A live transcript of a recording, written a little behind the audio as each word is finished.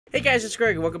Hey guys, it's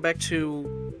Greg, and welcome back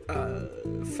to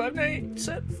Five Nights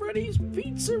at Freddy's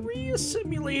Pizzeria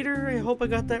Simulator. I hope I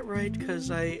got that right,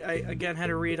 because I again had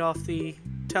to read off the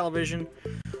television.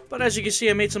 But as you can see,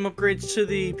 I made some upgrades to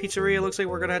the pizzeria. Looks like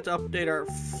we're going to have to update our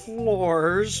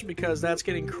floors, because that's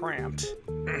getting cramped.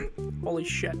 Holy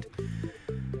shit.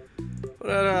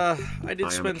 But I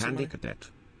did spend some money. I am a candy cadet.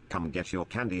 Come get your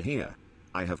candy here.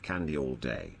 I have candy all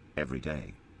day, every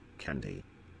day. Candy,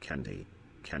 candy,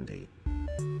 candy.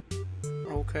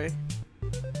 Okay.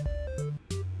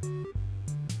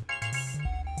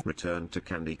 Return to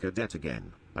Candy Cadet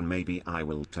again, and maybe I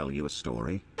will tell you a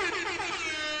story.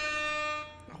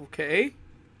 Okay.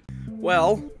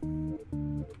 Well,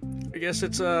 I guess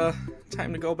it's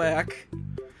time to go back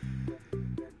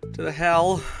to the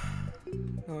hell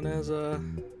known as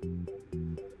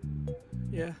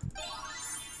yeah.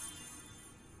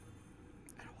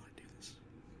 I don't want to do this.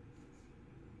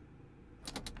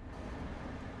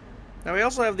 Now we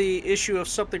also have the issue of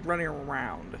something running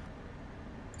around.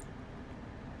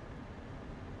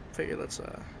 Figure let's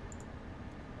I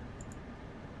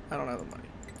don't have the money.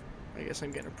 I guess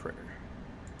I'm getting a printer.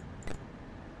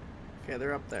 Okay,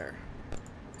 they're up there.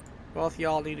 Both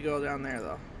y'all need to go down there,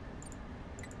 though.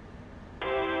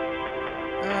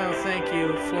 Oh, thank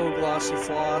you, Flow Glossy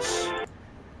Floss.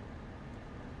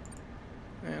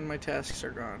 And my tasks are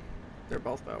gone. They're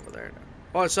both over there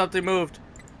now. Oh, something moved.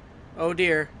 Oh,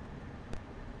 dear.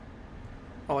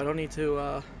 Oh, I don't need to,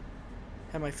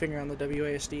 have my finger on the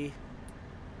WASD.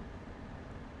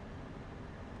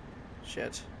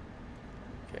 Shit.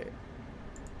 Okay.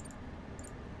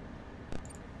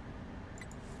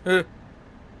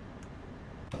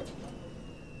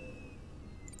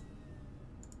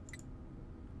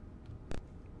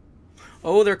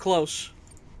 Oh, they're close.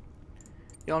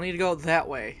 Y'all need to go that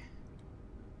way.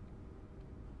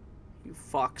 You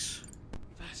fucks.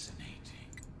 Fascinating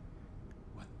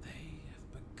what they have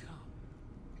become.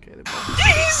 Okay, they're both.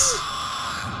 Jeez!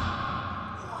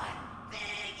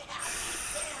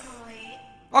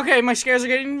 Okay, my scares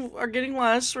are getting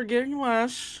less. We're getting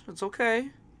less. It's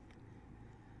okay.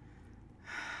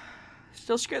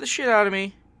 Still scare the shit out of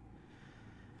me.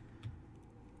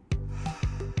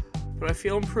 But I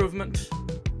feel improvement.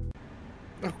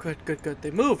 Oh, good, good, good.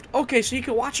 They moved. Okay, so you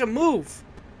can watch them move.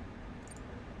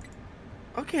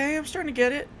 Okay, I'm starting to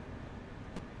get it.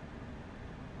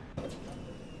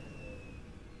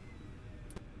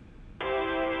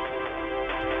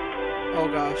 Oh,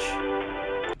 gosh.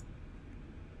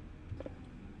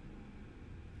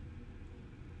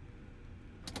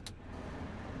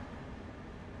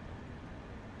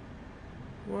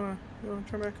 You wanna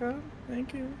turn back on?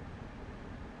 Thank you.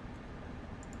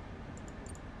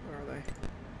 Where are they?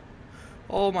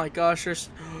 Oh my gosh, there's...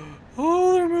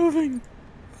 Oh, they're moving!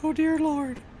 Oh dear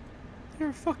lord.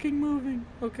 They're fucking moving.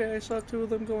 Okay, I saw two of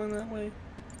them going that way.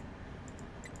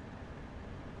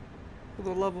 For the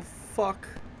love of fuck.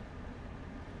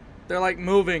 They're like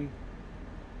moving.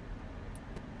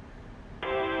 I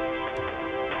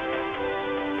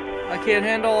can't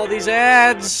handle all these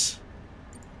ads.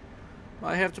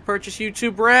 I have to purchase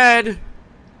YouTube Red.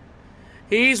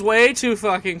 He's way too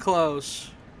fucking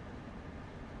close.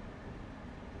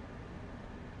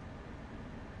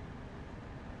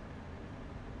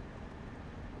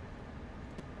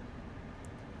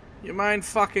 You mind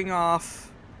fucking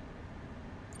off?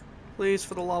 Please,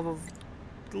 for the love of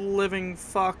living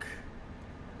fuck.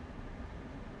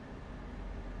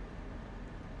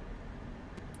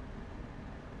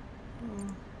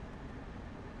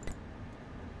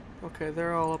 Okay,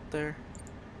 they're all up there.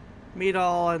 Meet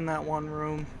all in that one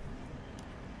room.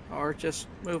 Or just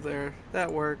move there.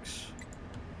 That works.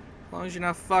 As long as you're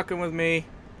not fucking with me.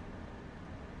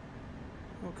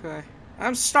 Okay.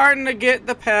 I'm starting to get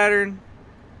the pattern.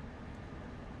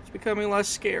 It's becoming less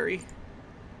scary.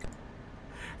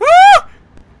 Ah!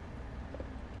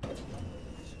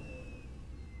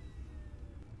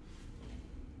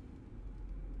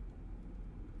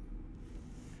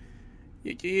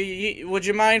 Would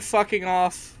you mind fucking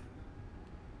off?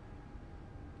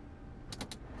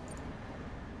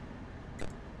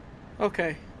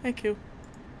 Okay, thank you.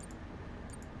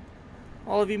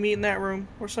 All of you meet in that room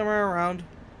or somewhere around.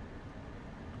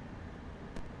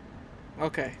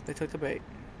 Okay, they took the bait.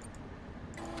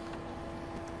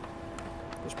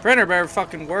 This printer better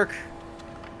fucking work.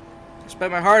 I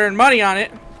spent my hard-earned money on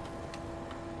it. I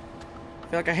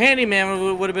feel like a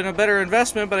handyman would have been a better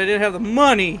investment, but I didn't have the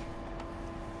money.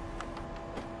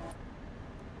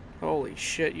 Holy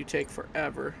shit, you take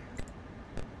forever.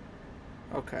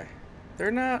 Okay.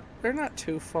 They're not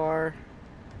too far.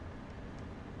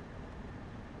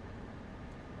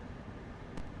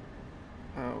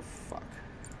 Oh fuck.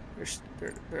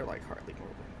 They're like hardly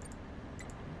moving.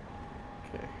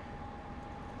 Okay.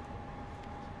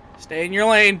 Stay in your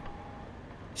lane.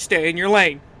 Stay in your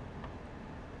lane.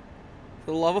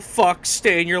 For the love of fuck,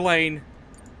 stay in your lane.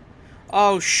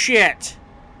 Oh shit.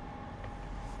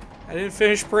 I didn't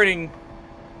finish printing.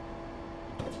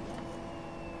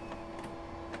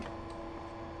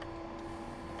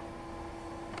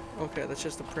 Okay, that's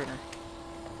just the printer.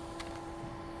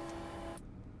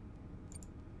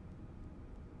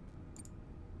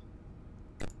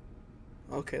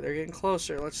 Okay, they're getting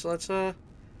closer. Let's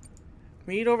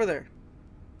meet over there.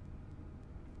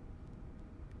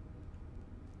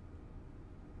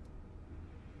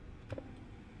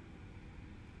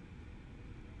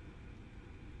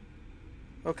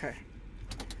 Okay.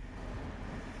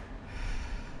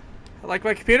 I'd like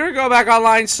my computer to go back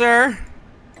online, sir.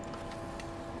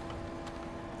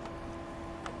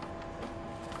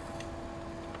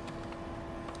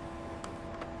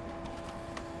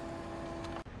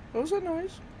 What was that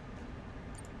noise?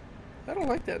 I don't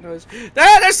like that noise.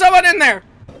 There's someone in there!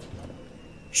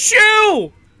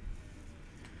 Shoo!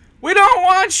 We don't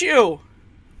want you!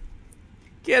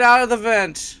 Get out of the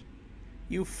vent.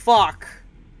 You fuck.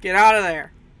 Get out of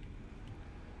there.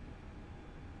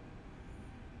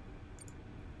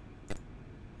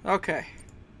 Okay.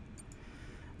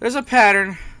 There's a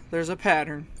pattern. There's a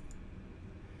pattern.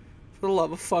 For the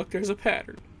love of fuck, there's a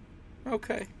pattern.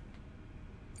 Okay.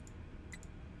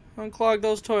 Unclog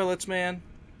those toilets, man.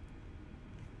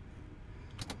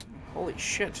 Holy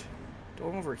shit.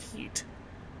 Don't overheat.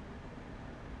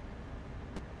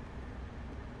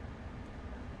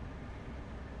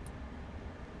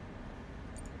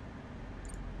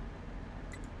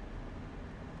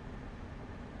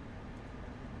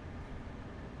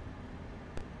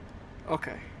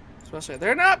 Okay. So I say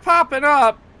they're not popping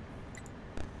up.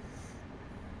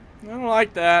 I don't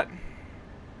like that.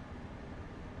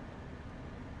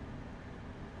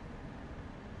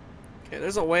 Okay,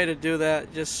 there's a way to do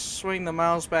that. Just swing the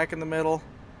mouse back in the middle.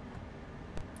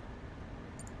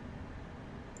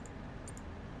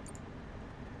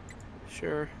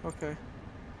 Sure, okay.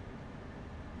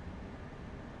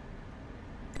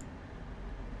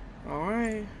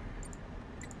 Alright.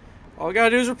 All we gotta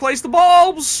do is replace the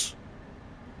bulbs!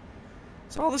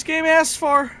 That's all this game asks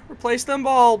for. Replace them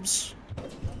bulbs.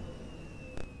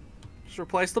 Just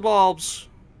replace the bulbs.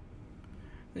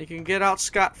 You can get out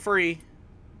scot-free.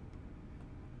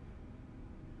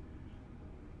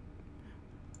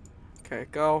 Okay,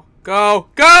 go. Go!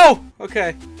 Go!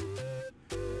 Okay.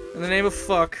 In the name of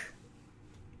fuck.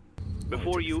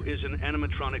 Before you is an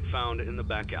animatronic found in the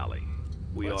back alley.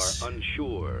 We are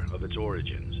unsure of its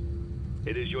origins.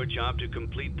 It is your job to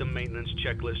complete the maintenance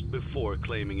checklist before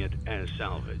claiming it as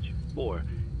salvage. Or,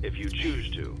 if you choose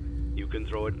to, you can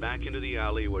throw it back into the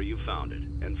alley where you found it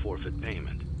and forfeit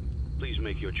payment. Please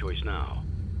make your choice now.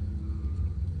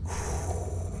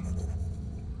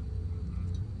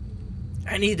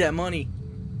 I need that money.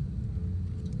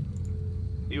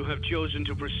 You have chosen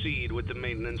to proceed with the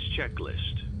maintenance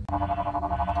checklist.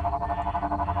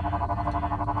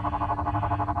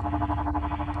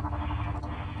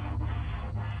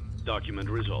 Document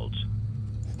results.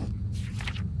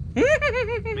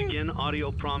 Begin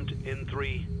audio prompt in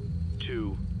 3,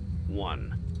 2,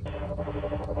 1.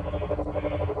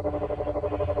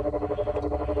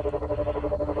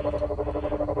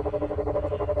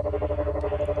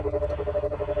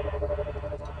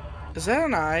 Is that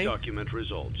an eye? Document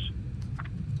results.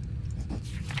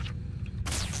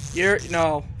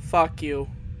 No, fuck you.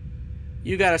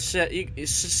 You gotta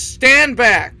stand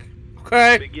back,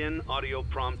 okay? Begin audio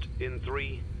prompt in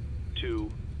 3,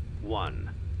 2, 1.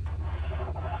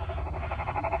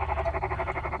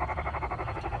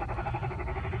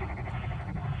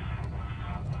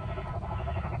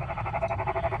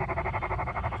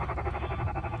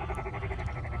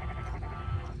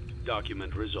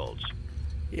 Document results.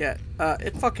 Yeah,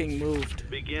 it fucking moved.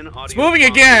 Begin audio. It's moving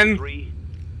again! 3,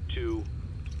 2,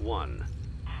 1.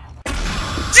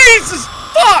 Jesus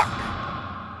fuck!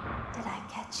 Did I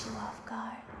catch you off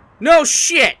guard? No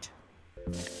shit!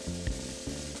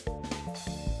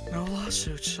 No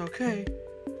lawsuits, okay.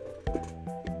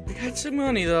 I got some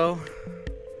money though.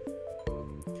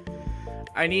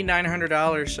 I need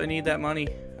 $900. I need that money.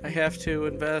 I have to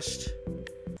invest.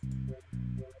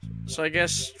 So I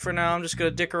guess for now I'm just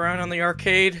gonna dick around on the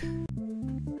arcade.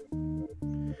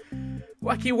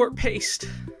 Wacky Warp Paste.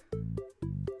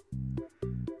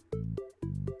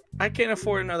 I can't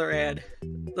afford another ad.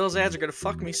 Those ads are gonna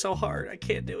fuck me so hard. I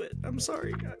can't do it. I'm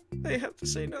sorry. I have to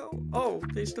say no. Oh,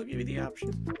 they still give you the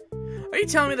option. Are you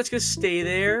telling me that's gonna stay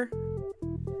there?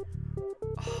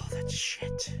 Oh, that's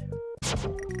shit.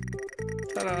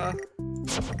 Ta-da!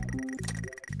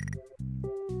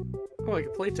 Oh, I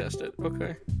can play test it.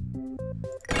 Okay.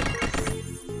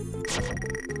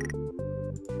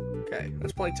 Okay,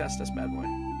 let's play test this bad boy.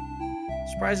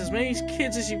 Surprise as many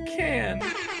kids as you can!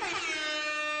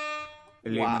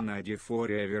 Lemonade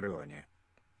forever.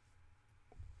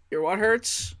 Your what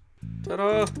hurts?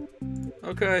 Ta-da!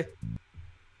 Okay.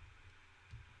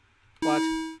 What?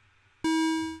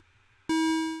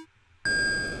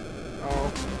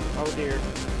 Oh. Oh dear.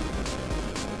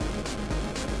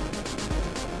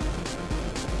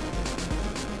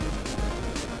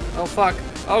 Oh fuck.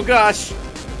 Oh gosh!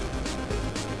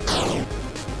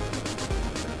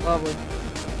 Lovely.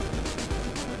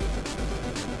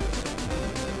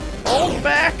 Hold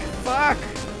back! Fuck!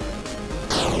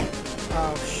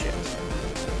 Oh shit.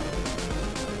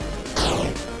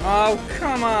 Oh,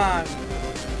 come on!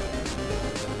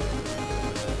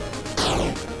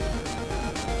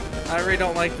 I really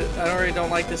don't like this. I already don't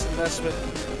like this investment.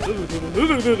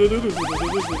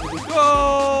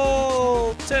 Goal!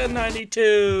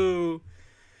 1092!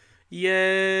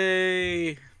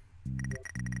 Yay!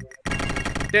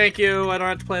 Thank you, I don't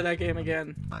have to play that game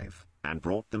again. And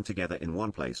brought them together in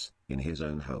one place, in his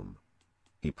own home.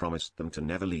 He promised them to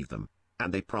never leave them,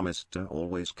 and they promised to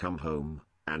always come home,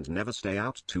 and never stay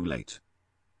out too late.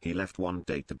 He left one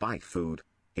day to buy food,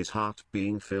 his heart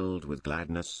being filled with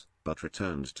gladness, but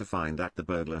returned to find that the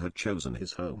burglar had chosen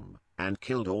his home, and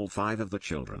killed all 5 of the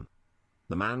children.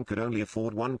 The man could only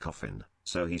afford one coffin,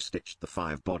 so he stitched the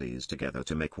 5 bodies together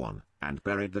to make one, and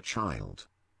buried the child.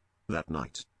 That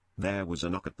night, there was a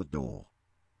knock at the door.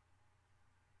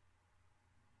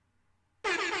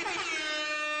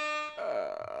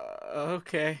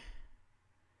 Okay.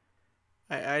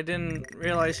 I didn't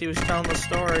realize he was telling the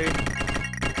story.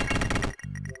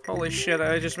 Holy shit,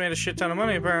 I just made a shit ton of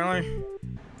money apparently.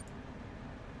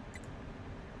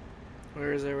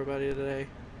 Where is everybody today?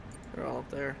 They're all up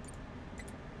there.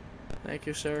 Thank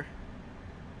you, sir.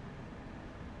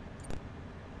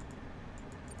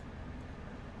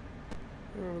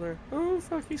 They're over there. Oh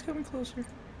fuck, he's coming closer.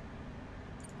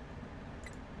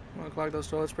 I'm gonna clog those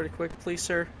toilets pretty quick, please,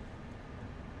 sir.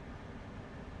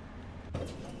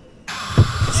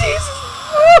 Jesus!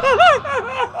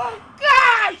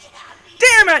 Gosh!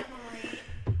 Damn it!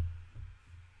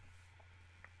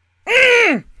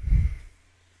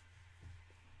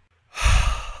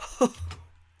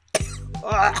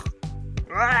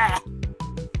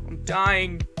 I'm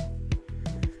dying.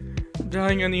 I'm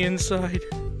dying on the inside.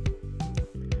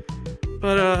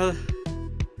 But,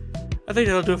 I think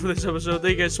that'll do it for this episode.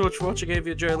 Thank you guys so much for watching. If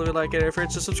you enjoyed, leave a like and don't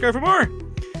forget to subscribe for more.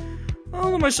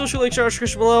 All of my social links are in the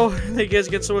description below. Thank you guys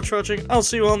again so much for watching. I'll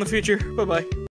see you all in the future. Bye-bye.